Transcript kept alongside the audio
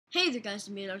Hey there guys, it's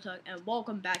me DuckDuck, and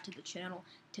welcome back to the channel.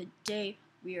 Today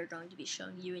we are going to be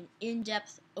showing you an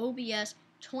in-depth OBS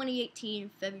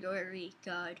 2018 February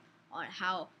guide on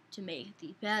how to make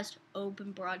the best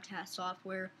open broadcast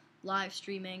software live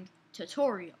streaming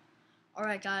tutorial.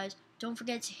 Alright guys, don't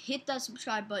forget to hit that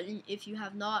subscribe button if you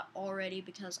have not already,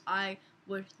 because I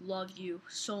would love you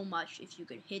so much if you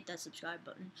could hit that subscribe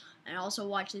button, and also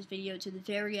watch this video to the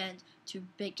very end to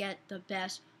get the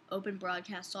best open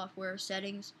broadcast software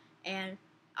settings, and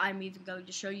I'm even going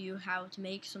to show you how to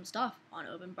make some stuff on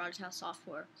open broadcast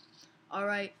software.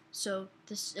 Alright, so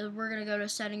we're going to go to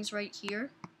settings right here,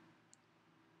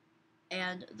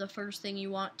 and the first thing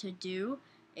you want to do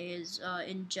is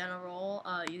in general,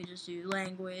 you can just do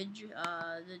language,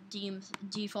 the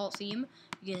default theme.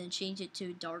 You can change it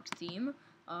to dark theme.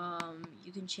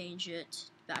 You can change it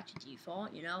back to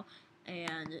default,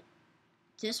 and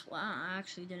this one, I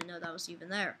actually didn't know that was even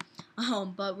there.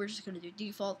 But we're just gonna do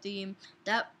default theme.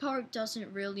 That part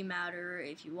doesn't really matter.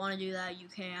 If you want to do that, you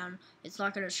can. It's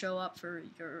not gonna show up for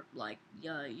your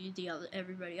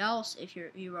everybody else if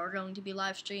you are going to be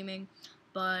live streaming.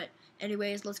 But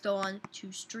anyways, let's go on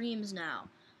to streams now.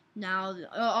 Now,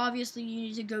 obviously, you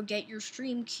need to go get your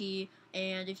stream key,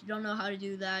 and if you don't know how to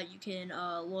do that, you can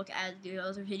look at the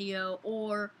other video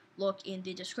or look in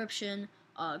the description.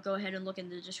 Go ahead and look in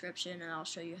the description, and I'll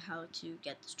show you how to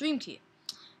get the stream key.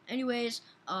 Anyways,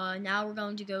 now we're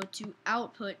going to go to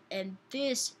output, and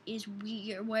this is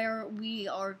where we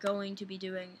are going to be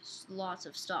doing lots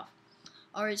of stuff.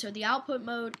 Alright, so the output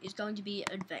mode is going to be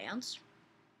advanced.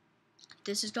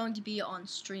 This is going to be on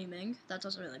streaming. That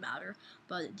doesn't really matter.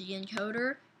 But the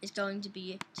encoder is going to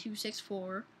be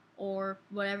 264 or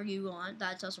whatever you want.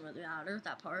 That doesn't really matter,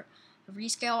 that part.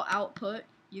 Rescale output.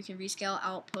 You can rescale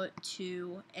output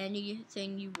to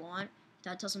anything you want.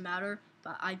 That doesn't matter,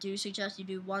 but I do suggest you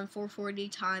do 1440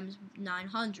 times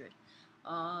 900.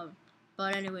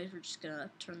 But anyways, we're just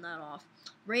gonna turn that off.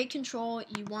 Rate control,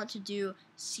 you want to do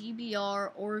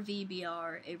CBR or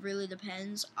VBR. It really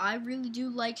depends. I really do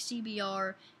like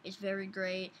CBR. It's very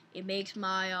great. It makes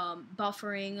my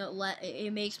buffering.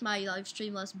 It makes my live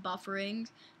stream less buffering.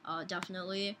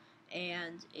 Definitely.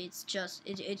 And it's just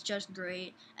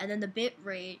great. And then the bit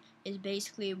rate is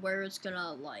basically where it's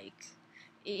gonna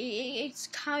it's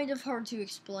kind of hard to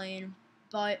explain,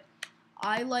 but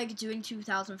I like doing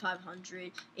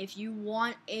 2,500. If you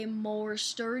want a more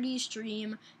sturdy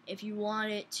stream, if you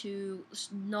want it to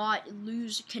not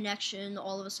lose connection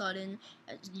all of a sudden,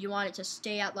 you want it to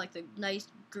stay at like the nice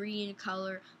green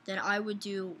color, then I would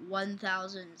do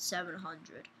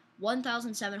 1,700.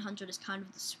 1,700 is kind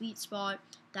of the sweet spot.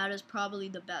 That is probably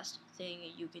the best thing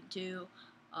you can do.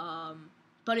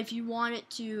 But if you want it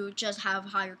to just have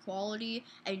higher quality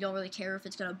and you don't really care if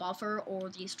it's going to buffer or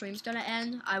the stream's going to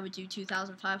end, I would do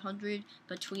 2,500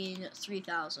 between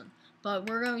 3,000. But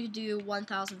we're going to do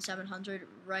 1,700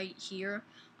 right here.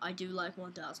 I do like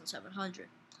 1,700.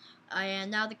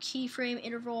 And now the keyframe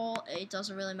interval, it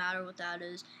doesn't really matter what that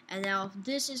is. And now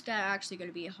this is actually going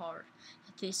to be hard.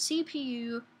 The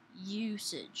CPU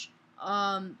usage.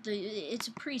 It's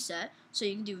a preset, so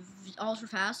you can do ultra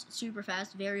fast, super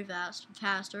fast, very fast,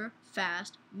 faster,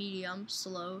 fast, medium,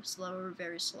 slow, slower,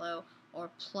 very slow, or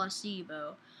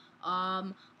placebo.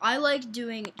 I like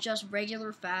doing just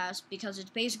regular fast because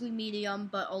it's basically medium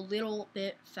but a little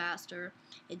bit faster.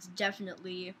 It's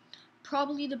definitely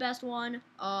probably the best one.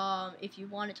 If you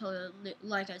want it to,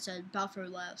 like I said, buffer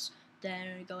less,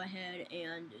 then go ahead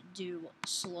and do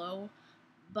slow.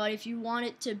 But if you want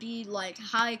it to be like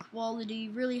high quality,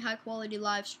 really high quality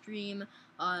live stream,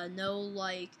 no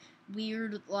like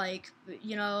weird like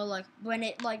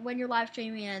when you're live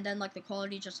streaming and then like the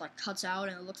quality just like cuts out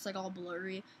and it looks like all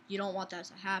blurry, you don't want that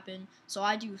to happen. So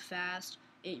I do fast.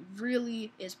 It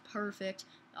really is perfect.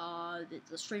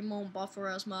 The stream won't buffer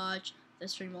as much. The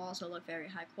stream will also look very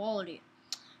high quality.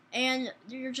 And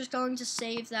you're just going to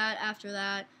save that after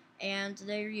that, and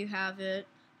there you have it.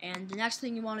 And the next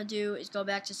thing you want to do is go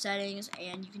back to settings,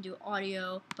 and you can do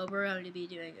audio, but we're going to be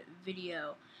doing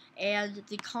video. And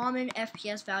the common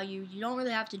FPS value, you don't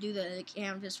really have to do the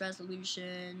canvas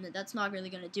resolution. That's not really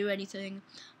going to do anything.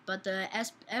 But the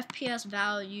FPS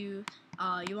value,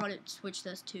 you want to switch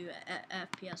this to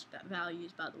FPS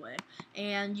values, by the way.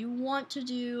 And you want to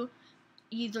do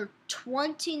either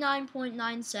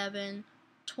 29.97,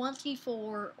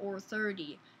 24, or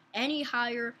 30. Any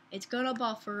higher, it's going to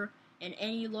buffer. And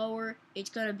any lower, it's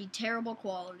going to be terrible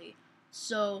quality.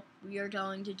 So we are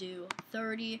going to do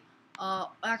 30.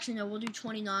 Actually, no, we'll do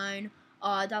 29.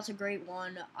 That's a great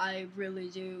one. I really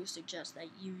do suggest that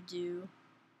you do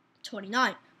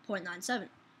 29.97.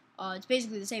 It's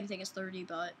basically the same thing as 30,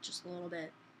 but just a little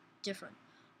bit different.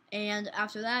 And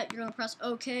after that, you're gonna press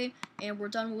OK, and we're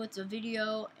done with the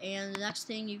video. And the next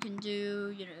thing you can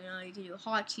do, you can do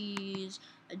hotkeys,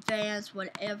 advanced,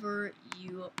 whatever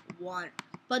you want.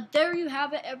 But there you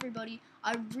have it, everybody.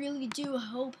 I really do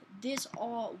hope this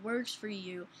all works for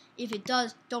you. If it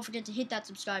does, don't forget to hit that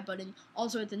subscribe button.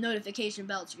 Also hit the notification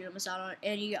bell so you don't miss out on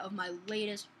any of my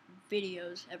latest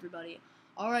videos, everybody.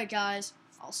 Alright, guys.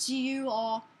 I'll see you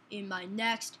all in my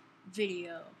next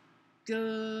video.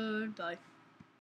 Goodbye.